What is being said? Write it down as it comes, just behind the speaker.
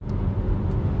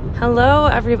Hello,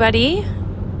 everybody,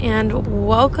 and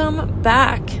welcome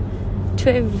back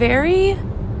to a very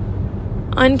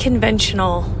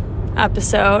unconventional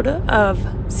episode of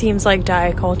Seems Like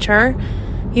Diet Culture.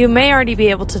 You may already be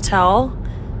able to tell,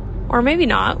 or maybe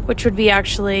not, which would be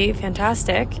actually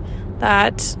fantastic,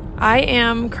 that I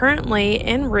am currently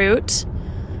en route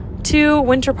to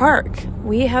Winter Park.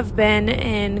 We have been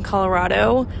in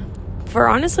Colorado for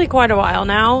honestly quite a while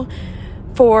now,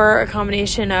 for a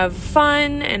combination of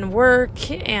fun and work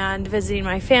and visiting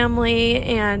my family,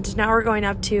 and now we're going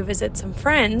up to visit some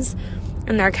friends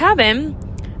in their cabin,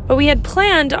 but we had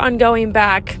planned on going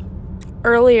back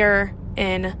earlier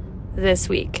in this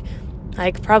week,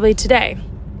 like probably today.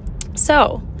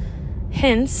 So,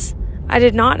 hence, I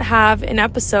did not have an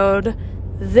episode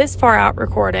this far out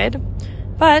recorded,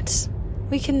 but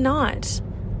we cannot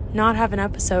not have an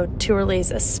episode to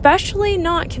release, especially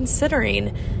not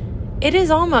considering it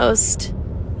is almost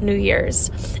New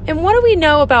Year's. And what do we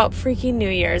know about freaking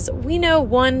New Year's? We know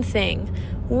one thing.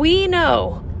 We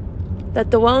know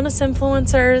that the wellness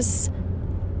influencers,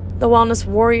 the wellness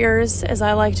warriors, as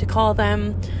I like to call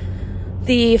them,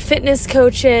 the fitness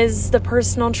coaches, the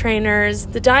personal trainers,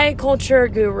 the diet culture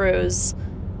gurus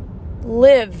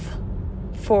live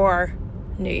for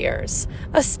New Year's,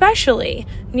 especially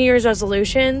New Year's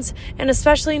resolutions, and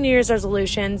especially New Year's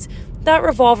resolutions that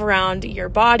revolve around your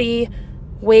body,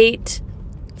 weight,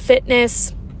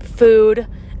 fitness, food,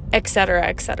 etc.,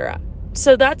 etc.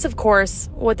 So that's, of course,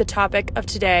 what the topic of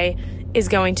today is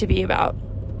going to be about.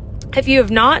 If you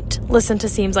have not listened to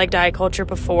Seems Like Diet Culture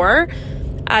before,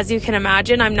 as you can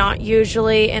imagine, I'm not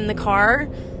usually in the car.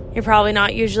 You're probably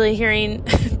not usually hearing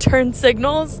turn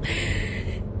signals.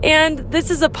 And this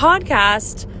is a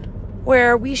podcast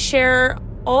where we share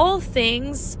all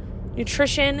things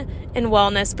nutrition and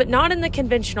wellness, but not in the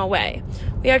conventional way.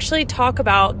 We actually talk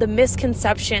about the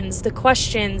misconceptions, the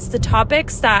questions, the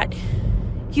topics that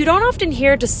you don't often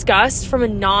hear discussed from a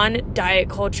non-diet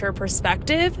culture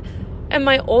perspective. And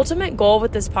my ultimate goal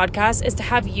with this podcast is to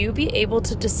have you be able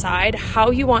to decide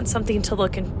how you want something to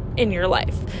look in your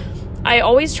life. I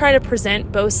always try to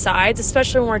present both sides,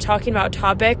 especially when we're talking about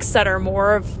topics that are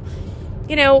more of,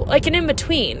 like an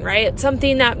in-between, right? It's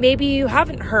something that maybe you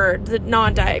haven't heard, the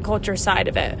non-diet culture side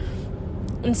of it.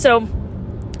 And so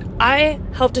I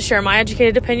help to share my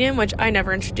educated opinion, which I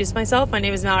never introduced myself. My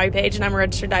name is Mallory Page, and I'm a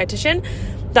registered dietitian.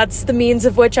 That's the means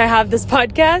of which I have this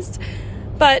podcast.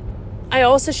 But I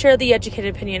also share the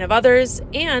educated opinion of others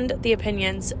and the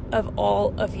opinions of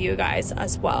all of you guys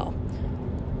as well.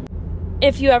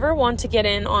 If you ever want to get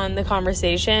in on the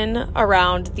conversation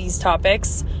around these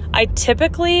topics, I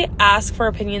typically ask for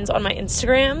opinions on my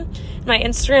Instagram. My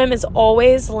Instagram is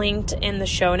always linked in the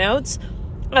show notes,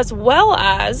 as well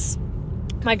as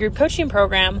my group coaching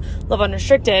program, Live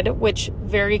Unrestricted, which,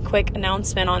 very quick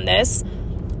announcement on this.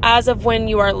 As of when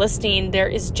you are listening, there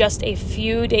is just a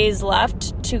few days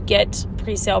left to get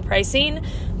pre-sale pricing.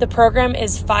 The program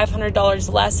is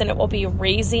 $500 less, and it will be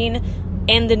raising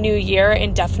in the new year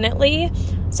indefinitely.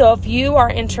 So if you are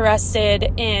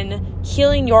interested in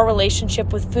healing your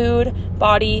relationship with food,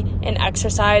 body, and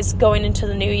exercise going into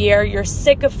the new year, you're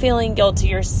sick of feeling guilty,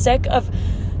 you're sick of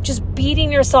just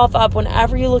beating yourself up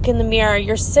whenever you look in the mirror,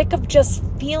 you're sick of just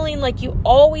feeling like you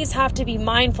always have to be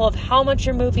mindful of how much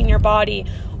you're moving your body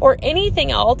or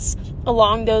anything else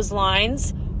along those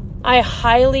lines, I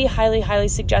highly, highly, highly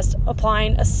suggest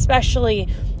applying, especially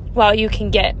while you can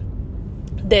get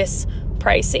this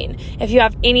pricing. If you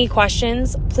have any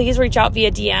questions, please reach out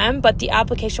via DM, but the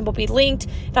application will be linked.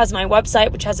 It has my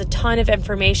website, which has a ton of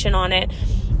information on it,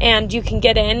 and you can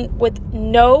get in with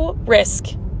no risk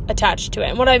attached to it.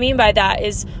 And what I mean by that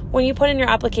is when you put in your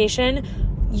application,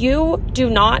 you do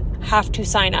not have to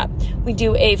sign up.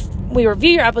 We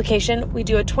review your application, we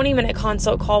do a 20-minute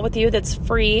consult call with you that's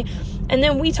free, and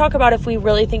then we talk about if we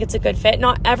really think it's a good fit.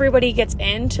 Not everybody gets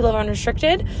in to Live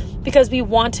Unrestricted because we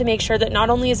want to make sure that not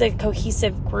only is it a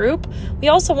cohesive group, we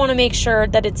also want to make sure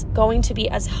that it's going to be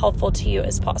as helpful to you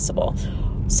as possible.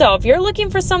 So if you're looking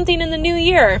for something in the new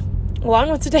year, along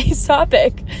with today's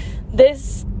topic,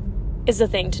 this is the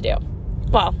thing to do.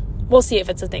 Well, we'll see if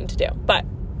it's a thing to do, but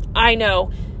I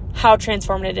know how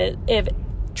transformative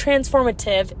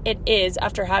it is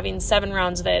after having 7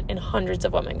 rounds of it and hundreds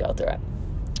of women go through it.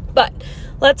 But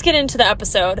let's get into the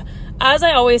episode. As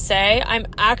I always say, I'm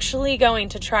actually going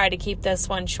to try to keep this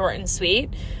one short and sweet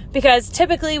because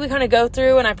typically we kind of go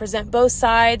through and I present both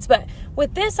sides. But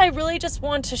with this, I really just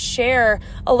want to share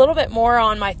a little bit more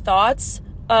on my thoughts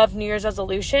of New Year's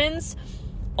resolutions.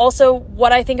 Also,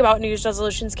 what I think about New Year's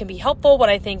resolutions can be helpful, what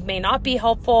I think may not be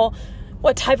helpful,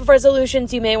 what type of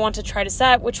resolutions you may want to try to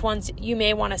set, which ones you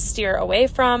may want to steer away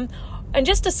from, and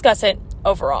just discuss it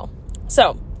overall.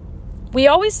 So we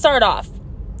always start off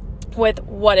with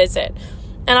what is it?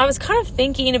 And I was kind of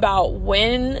thinking about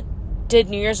when did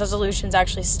New Year's resolutions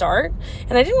actually start?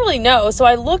 And I didn't really know. So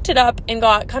I looked it up and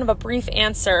got kind of a brief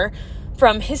answer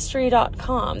from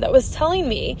history.com that was telling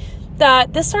me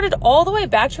that this started all the way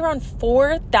back to around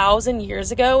 4,000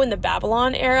 years ago in the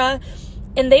Babylon era.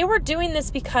 And they were doing this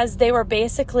because they were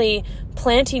basically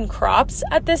planting crops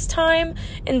at this time.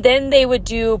 And then they would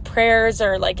do prayers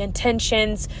or like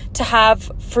intentions to have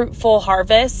fruitful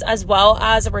harvests, as well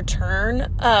as a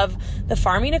return of the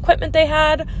farming equipment they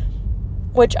had,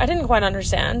 which I didn't quite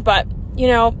understand, but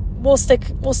we'll stick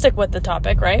with the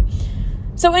topic, right?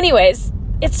 So anyways,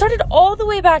 it started all the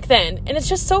way back then. And it's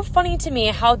just so funny to me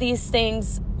how these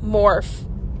things morph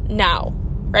now.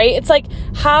 Right? It's like,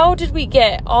 how did we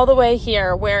get all the way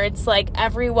here where it's like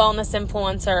every wellness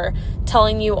influencer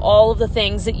telling you all of the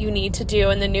things that you need to do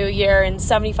in the new year, and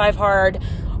 75 hard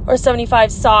or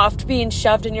 75 soft being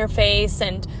shoved in your face,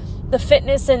 and the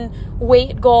fitness and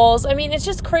weight goals. I mean, it's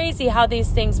just crazy how these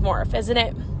things morph, isn't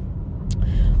it?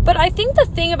 But I think the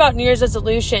thing about New Year's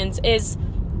resolutions is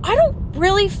I don't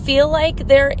really feel like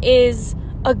there is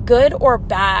a good or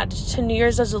bad to New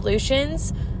Year's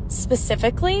resolutions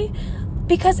specifically,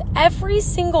 because every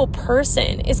single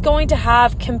person is going to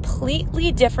have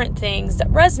completely different things that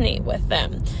resonate with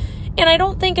them. And I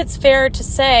don't think it's fair to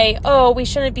say, oh, we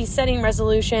shouldn't be setting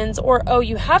resolutions, or, oh,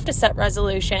 you have to set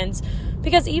resolutions,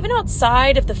 because even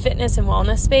outside of the fitness and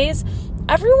wellness space,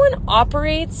 everyone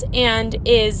operates and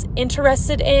is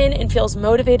interested in and feels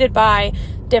motivated by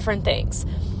different things.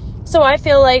 So I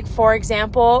feel like, for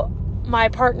example, my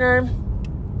partner,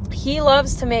 he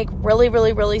loves to make really,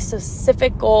 really, really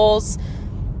specific goals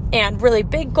and really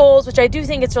big goals, which I do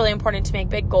think it's really important to make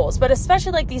big goals, but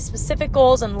especially like these specific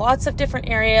goals in lots of different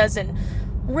areas, and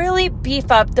really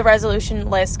beef up the resolution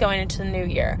list going into the new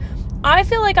year. I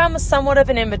feel like I'm somewhat of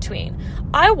an in-between.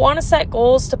 I want to set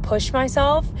goals to push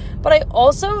myself, but I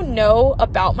also know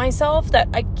about myself that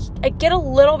I get a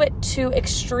little bit too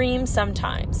extreme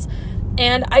sometimes.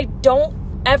 And I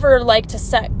don't ever like to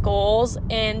set goals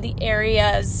in the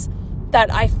areas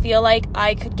that I feel like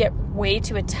I could get way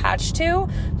too attached to,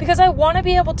 because I want to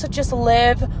be able to just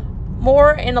live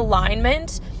more in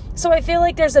alignment. So I feel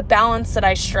like there's a balance that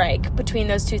I strike between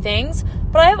those two things.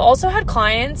 But I have also had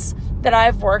clients that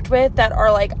I've worked with that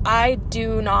are like, I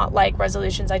do not like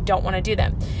resolutions. I don't want to do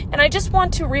them. And I just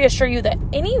want to reassure you that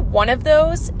any one of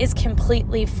those is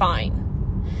completely fine.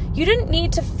 You didn't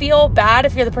need to feel bad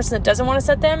if you're the person that doesn't want to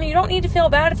set them. You don't need to feel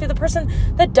bad if you're the person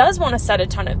that does want to set a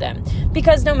ton of them,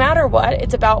 because no matter what,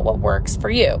 it's about what works for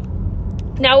you.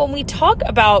 Now, when we talk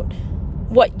about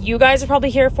what you guys are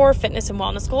probably here for, fitness and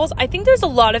wellness goals, I think there's a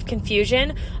lot of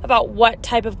confusion about what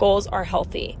type of goals are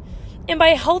healthy. And by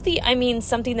healthy, I mean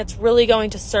something that's really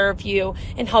going to serve you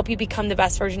and help you become the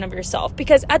best version of yourself.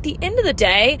 Because at the end of the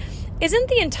day, isn't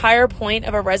the entire point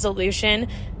of a resolution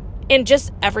and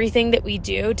just everything that we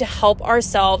do to help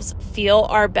ourselves feel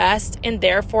our best, and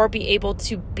therefore be able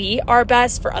to be our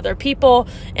best for other people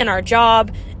in our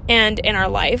job and in our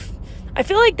life? I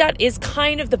feel like that is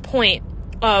kind of the point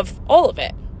of all of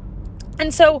it.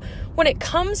 And so when it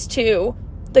comes to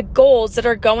the goals that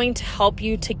are going to help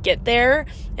you to get there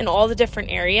in all the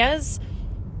different areas,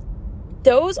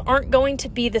 those aren't going to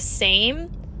be the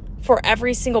same for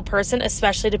every single person,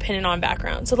 especially depending on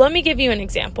background. So let me give you an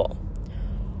example.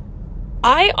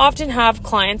 I often have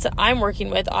clients that I'm working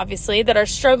with, obviously, that are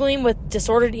struggling with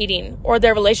disordered eating or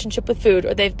their relationship with food,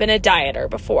 or they've been a dieter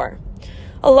before.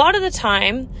 A lot of the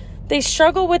time, they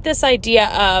struggle with this idea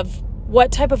of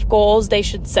what type of goals they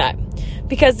should set,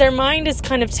 because their mind is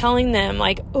kind of telling them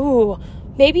like, ooh,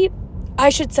 maybe I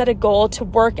should set a goal to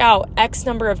work out X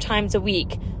number of times a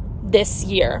week this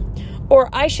year, or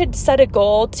I should set a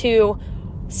goal to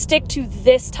stick to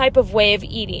this type of way of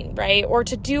eating, right? Or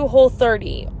to do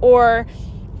Whole30, or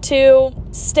to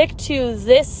stick to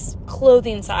this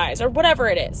clothing size, or whatever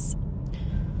it is.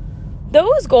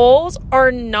 Those goals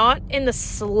are not in the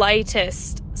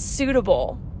slightest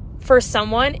suitable for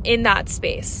someone in that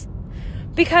space.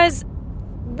 Because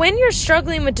when you're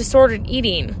struggling with disordered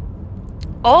eating,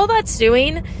 all that's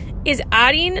doing is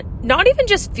adding not even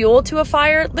just fuel to a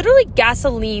fire, literally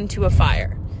gasoline to a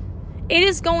fire. It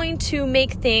is going to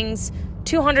make things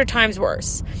 200 times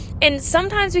worse. And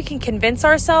sometimes we can convince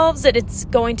ourselves that it's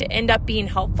going to end up being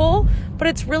helpful, but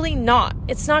it's really not.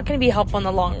 It's not going to be helpful in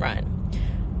the long run.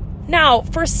 Now,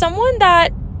 for someone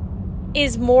that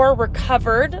is more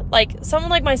recovered, like someone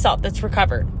like myself that's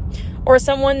recovered, or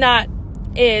someone that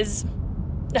has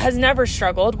never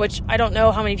struggled, which I don't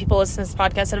know how many people listen to this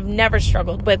podcast that have never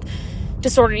struggled with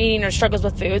disordered eating or struggles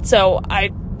with food, so I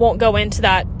won't go into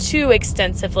that too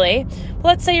extensively. But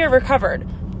let's say you're recovered.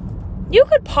 You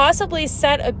could possibly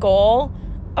set a goal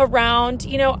around,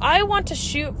 I want to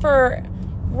shoot for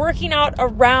working out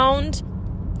around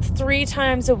 3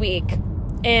 times a week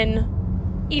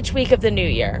in each week of the new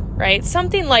year, right?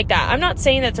 Something like that. I'm not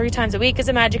saying that 3 times a week is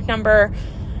a magic number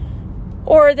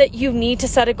or that you need to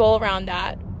set a goal around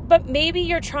that. But maybe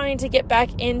you're trying to get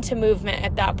back into movement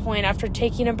at that point after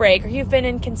taking a break, or you've been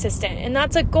inconsistent. And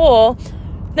that's a goal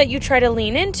that you try to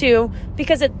lean into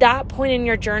because at that point in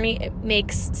your journey, it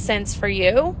makes sense for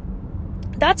you.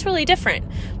 That's really different.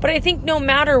 But I think no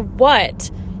matter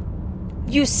what,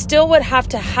 you still would have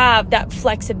to have that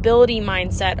flexibility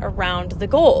mindset around the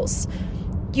goals.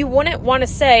 You wouldn't want to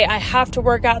say, I have to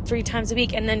work out 3 times a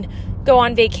week and then go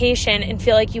on vacation and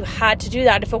feel like you had to do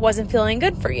that if it wasn't feeling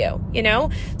good for you,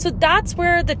 So that's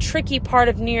where the tricky part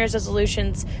of New Year's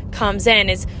resolutions comes in,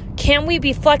 is can we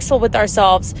be flexible with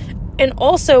ourselves? And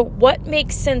also, what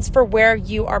makes sense for where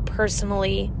you are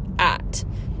personally at?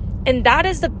 And that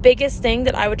is the biggest thing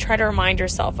that I would try to remind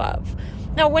yourself of.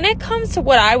 Now, when it comes to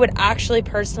what I would actually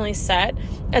personally set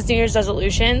as New Year's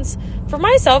resolutions, for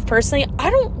myself personally, I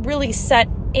don't really set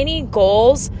any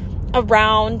goals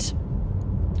around,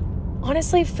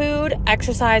 honestly, food,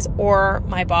 exercise, or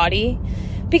my body.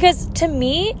 Because to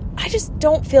me, I just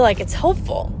don't feel like it's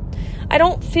helpful. I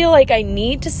don't feel like I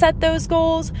need to set those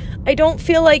goals. I don't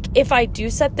feel like if I do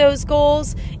set those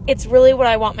goals, it's really what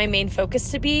I want my main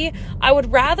focus to be. I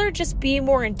would rather just be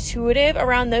more intuitive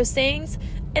around those things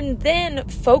and then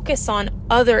focus on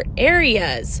other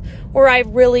areas where I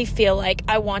really feel like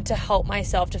I want to help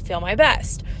myself to feel my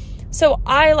best. So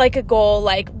I like a goal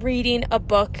like reading a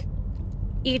book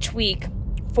each week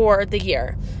for the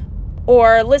year,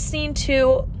 or listening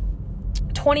to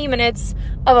 20 minutes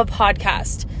of a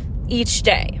podcast each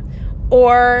day.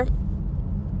 Or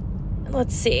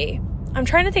let's see, I'm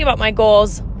trying to think about my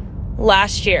goals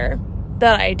last year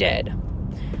that I did.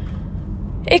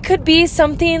 It could be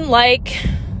something like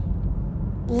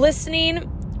listening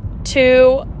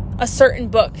to a certain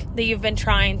book that you've been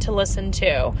trying to listen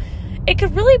to. It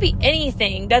could really be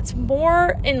anything that's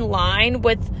more in line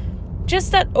with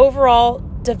just that overall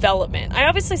development. I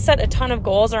obviously set a ton of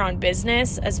goals around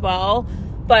business as well,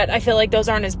 but I feel like those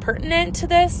aren't as pertinent to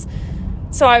this.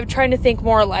 So I'm trying to think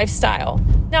more lifestyle.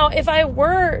 Now, if I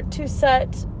were to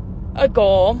set a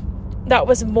goal that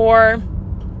was more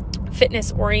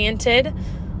fitness oriented,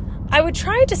 I would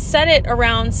try to set it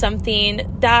around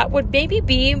something that would maybe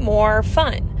be more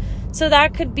fun. So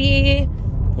that could be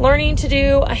learning to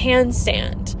do a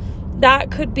handstand.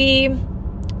 That could be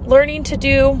learning to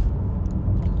do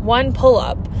 1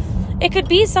 pull-up. It could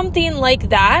be something like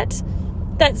that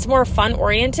that's more fun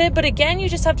oriented. But again, you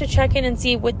just have to check in and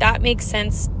see what that makes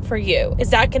sense for you.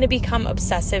 Is that going to become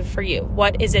obsessive for you?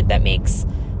 What is it that makes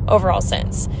overall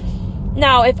sense?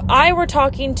 Now, if I were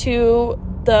talking to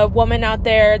the woman out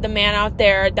there, the man out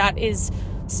there that is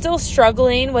still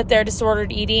struggling with their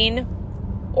disordered eating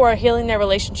or healing their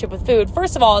relationship with food,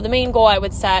 first of all, the main goal I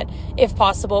would set, if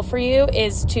possible for you,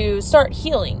 is to start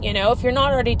healing. If you're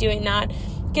not already doing that,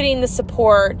 getting the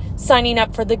support, signing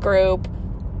up for the group,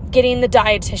 getting the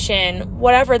dietitian,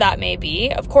 whatever that may be.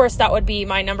 Of course, that would be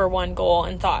my number one goal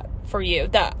and thought for you,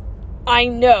 that I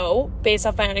know, based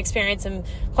off my own experience and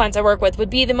clients I work with, would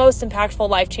be the most impactful,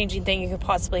 life-changing thing you could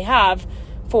possibly have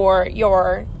for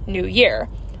your new year.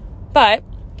 But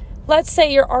let's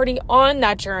say you're already on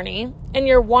that journey and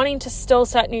you're wanting to still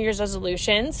set New Year's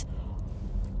resolutions.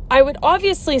 I would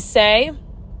obviously say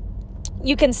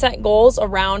you can set goals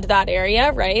around that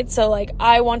area, right? So like,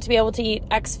 I want to be able to eat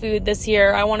X food this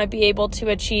year. I want to be able to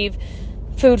achieve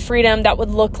food freedom that would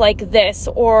look like this,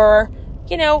 or,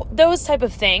 those type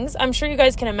of things. I'm sure you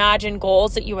guys can imagine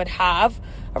goals that you would have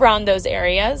around those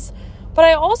areas. But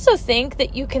I also think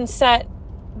that you can set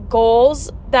goals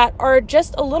that are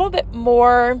just a little bit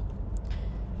more,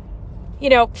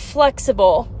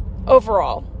 flexible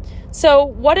overall. So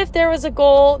what if there was a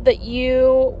goal that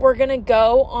you were going to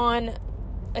go on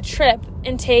a trip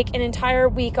and take an entire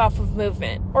week off of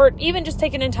movement, or even just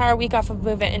take an entire week off of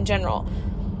movement in general?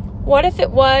 What if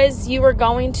it was you were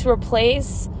going to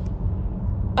replace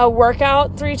a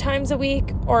workout 3 times a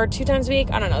week or 2 times a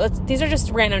week? I don't know. These are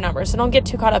just random numbers, so don't get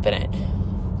too caught up in it.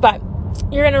 But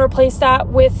you're going to replace that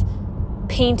with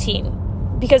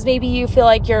painting because maybe you feel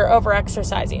like you're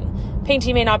over-exercising.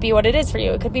 Painting may not be what it is for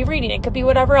you. It could be reading. It could be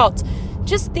whatever else.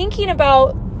 Just thinking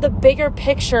about the bigger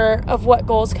picture of what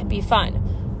goals could be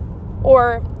fun.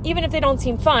 Or even if they don't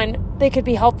seem fun, they could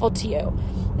be helpful to you.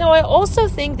 Now, I also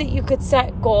think that you could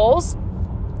set goals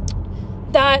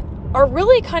that are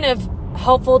really kind of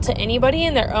helpful to anybody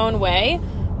in their own way,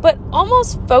 but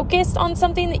almost focused on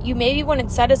something that you maybe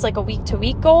wouldn't set as like a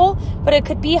week-to-week goal, but it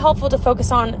could be helpful to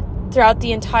focus on throughout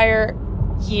the entire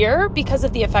year because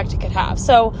of the effect it could have.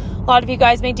 So a lot of you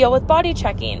guys may deal with body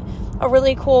checking. A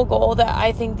really cool goal that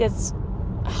I think that's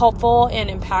helpful and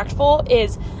impactful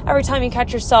is every time you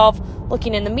catch yourself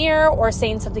looking in the mirror or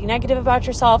saying something negative about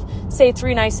yourself, say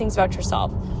 3 nice things about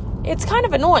yourself. It's kind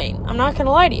of annoying. I'm not going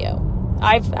to lie to you.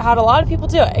 I've had a lot of people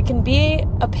do it. It can be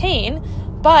a pain,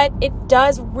 but it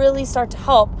does really start to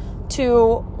help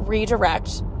to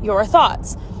redirect your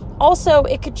thoughts. Also,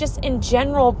 it could just in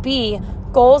general be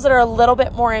goals that are a little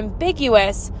bit more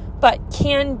ambiguous, but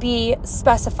can be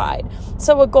specified.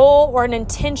 So a goal or an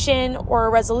intention or a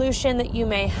resolution that you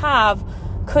may have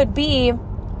could be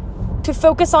to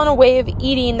focus on a way of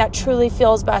eating that truly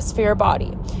feels best for your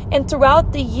body. And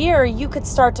throughout the year, you could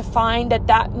start to find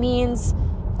that means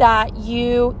that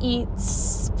you eat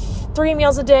 3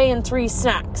 meals a day and 3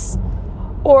 snacks,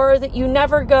 or that you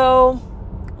never go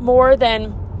more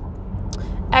than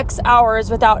X hours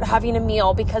without having a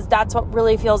meal because that's what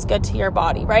really feels good to your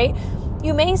body, right?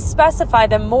 You may specify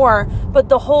them more, but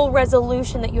the whole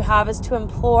resolution that you have is to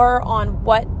implore on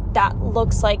what that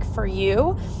looks like for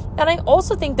you. And I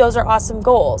also think those are awesome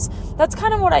goals. That's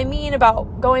kind of what I mean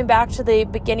about going back to the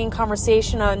beginning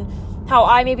conversation on how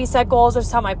I maybe set goals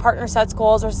versus how my partner sets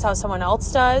goals versus how someone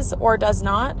else does or does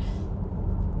not.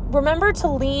 Remember to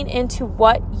lean into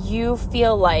what you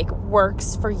feel like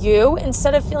works for you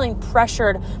instead of feeling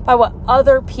pressured by what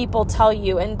other people tell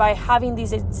you and by having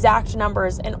these exact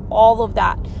numbers and all of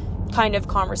that kind of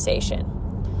conversation.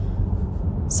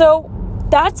 So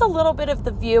that's a little bit of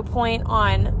the viewpoint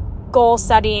on goal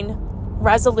setting,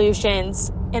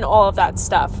 resolutions, and all of that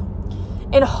stuff.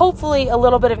 And hopefully a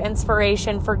little bit of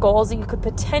inspiration for goals that you could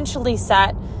potentially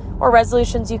set or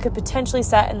resolutions you could potentially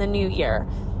set in the new year.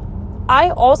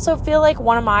 I also feel like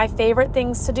one of my favorite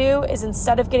things to do is,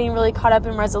 instead of getting really caught up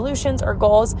in resolutions or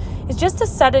goals, is just to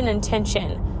set an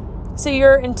intention. So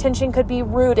your intention could be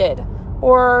rooted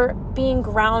or being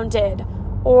grounded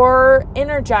or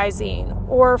energizing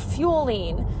or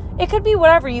fueling. It could be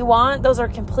whatever you want. Those are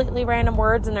completely random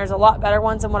words, and there's a lot better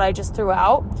ones than what I just threw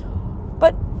out.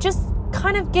 But just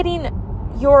kind of getting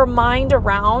your mind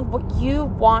around what you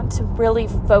want to really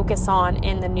focus on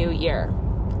in the new year.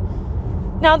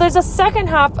 Now, there's a second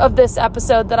half of this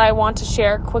episode that I want to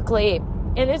share quickly,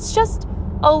 and it's just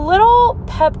a little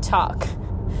pep talk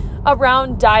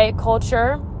around diet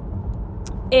culture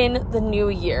in the new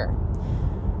year.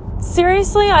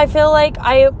 Seriously, I feel like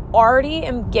I already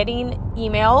am getting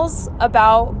emails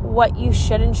about what you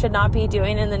should and should not be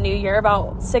doing in the new year,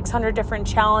 about 600 different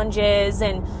challenges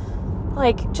and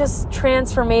like just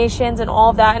transformations and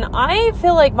all of that. And I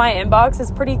feel like my inbox is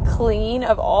pretty clean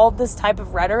of all of this type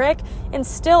of rhetoric, and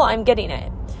still I'm getting it.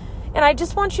 And I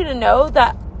just want you to know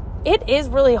that it is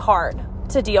really hard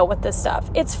to deal with this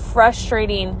stuff. It's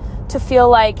frustrating to feel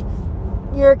like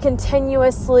you're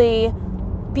continuously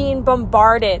being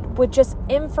bombarded with just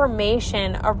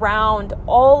information around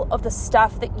all of the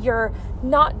stuff that you're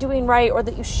not doing right or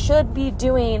that you should be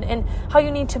doing, and how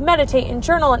you need to meditate and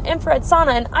journal and infrared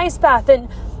sauna and ice bath and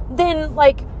then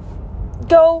like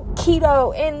go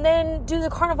keto and then do the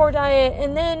carnivore diet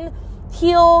and then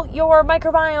heal your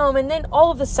microbiome and then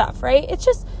all of the stuff, right? It's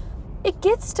just, it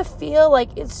gets to feel like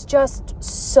it's just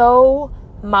so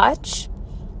much.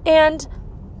 And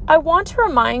I want to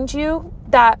remind you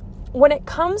that when it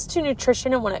comes to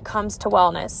nutrition and when it comes to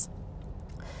wellness,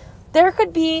 there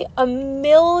could be a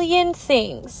million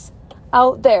things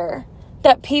out there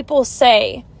that people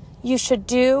say you should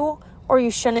do or you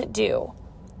shouldn't do.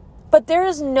 But there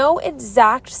is no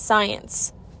exact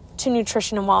science to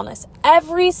nutrition and wellness.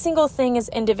 Every single thing is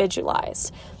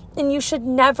individualized. And you should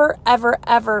never, ever,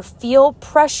 ever feel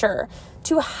pressure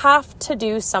to have to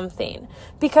do something.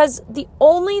 Because the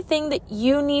only thing that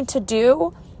you need to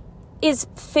do is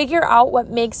figure out what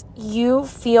makes you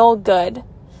feel good,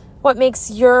 what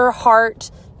makes your heart,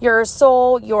 your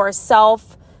soul,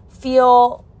 yourself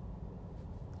feel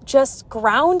just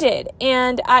grounded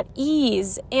and at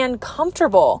ease and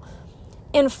comfortable,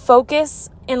 and focus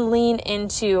and lean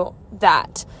into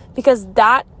that, because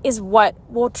that is what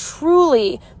will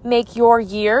truly make your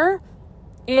year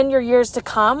and your years to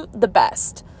come the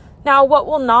best. Now, what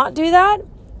will not do that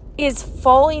is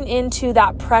falling into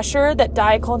that pressure that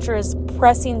diet culture is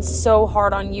pressing so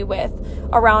hard on you with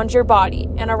around your body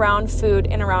and around food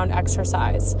and around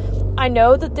exercise. I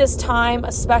know that this time,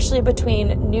 especially between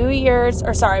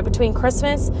between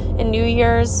Christmas and New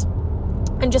Year's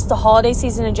and just the holiday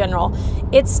season in general,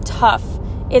 it's tough.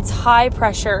 It's high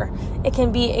pressure. It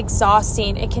can be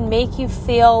exhausting. It can make you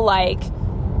feel like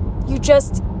you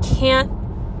just can't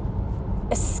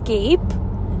escape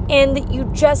and that you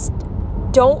just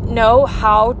don't know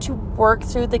how to work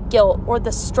through the guilt or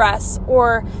the stress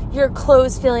or your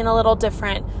clothes feeling a little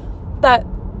different. But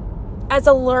as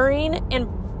alluring and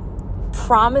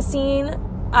promising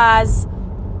as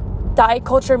diet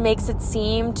culture makes it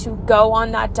seem, to go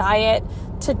on that diet,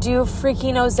 to do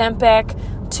freaking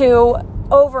Ozempic, to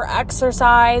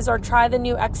over-exercise or try the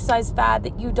new exercise fad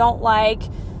that you don't like,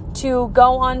 to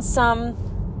go on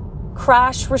some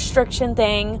crash restriction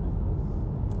thing,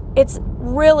 it's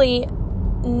really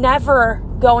never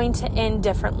going to end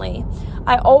differently.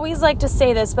 I always like to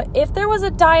say this, but if there was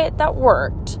a diet that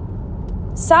worked,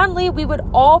 sadly, we would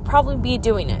all probably be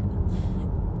doing it.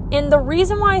 And the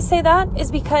reason why I say that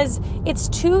is because it's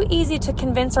too easy to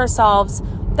convince ourselves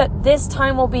that this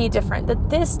time will be different, that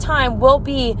this time will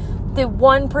be the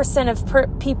 1%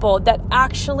 of people that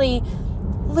actually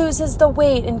loses the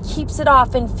weight and keeps it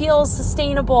off and feels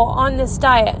sustainable on this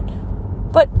diet.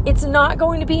 But it's not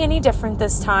going to be any different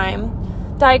this time.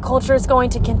 Diet culture is going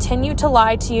to continue to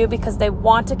lie to you because they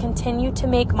want to continue to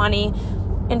make money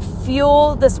and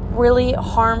fuel this really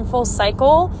harmful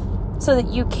cycle so that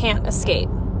you can't escape.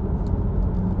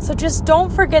 So just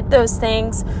don't forget those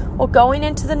things while going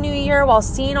into the new year, while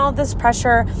seeing all this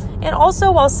pressure, and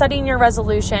also while setting your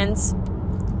resolutions.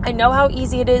 I know how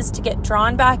easy it is to get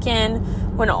drawn back in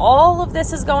when all of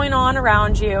this is going on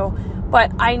around you,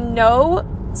 but I know,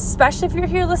 especially if you're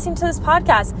here listening to this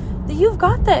podcast, that you've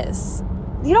got this.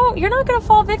 You're not going to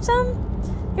fall victim.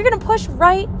 You're going to push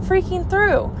right freaking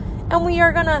through. And we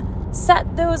are going to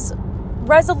set those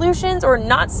resolutions, or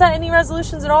not set any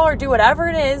resolutions at all, or do whatever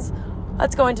it is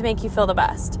that's going to make you feel the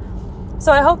best.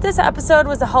 So I hope this episode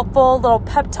was a helpful little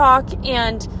pep talk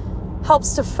and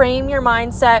helps to frame your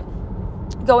mindset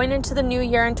going into the new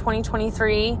year in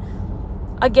 2023.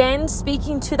 Again,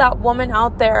 speaking to that woman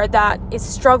out there that is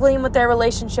struggling with their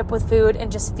relationship with food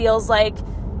and just feels like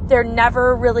they're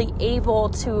never really able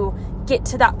to get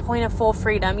to that point of full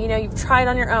freedom. You know, you've tried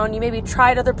on your own, you maybe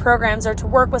tried other programs or to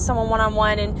work with someone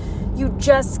one-on-one, and you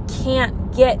just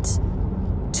can't get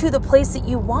to the place that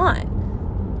you want.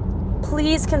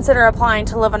 Please consider applying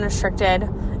to Live Unrestricted,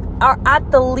 or at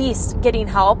the least getting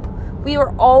help. We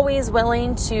are always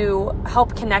willing to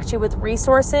help connect you with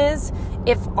resources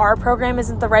if our program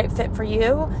isn't the right fit for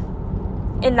you.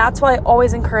 And that's why I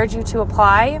always encourage you to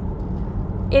apply.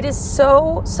 It is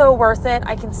so, so worth it.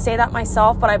 I can say that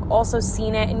myself, but I've also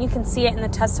seen it, and you can see it in the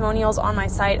testimonials on my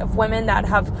site of women that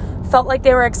have felt like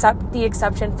they were the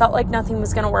exception, felt like nothing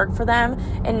was going to work for them,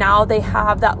 and now they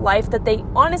have that life that they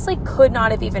honestly could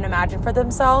not have even imagined for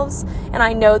themselves. And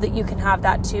I know that you can have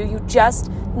that too. You just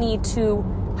need to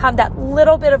have that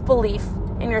little bit of belief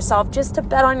in yourself, just to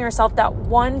bet on yourself that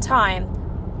one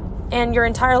time, and your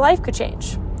entire life could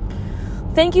change.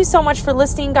 Thank you so much for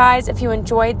listening, guys. If you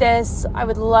enjoyed this, I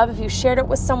would love if you shared it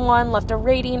with someone, left a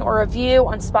rating or review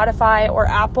on Spotify or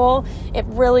Apple. It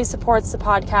really supports the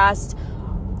podcast.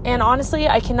 And honestly,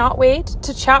 I cannot wait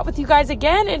to chat with you guys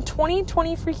again in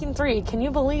 2023. Can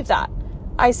you believe that?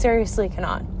 I seriously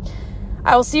cannot.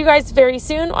 I will see you guys very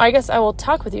soon. I guess I will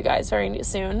talk with you guys very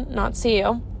soon, not see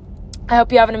you. I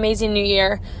hope you have an amazing new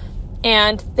year.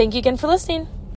 And thank you again for listening.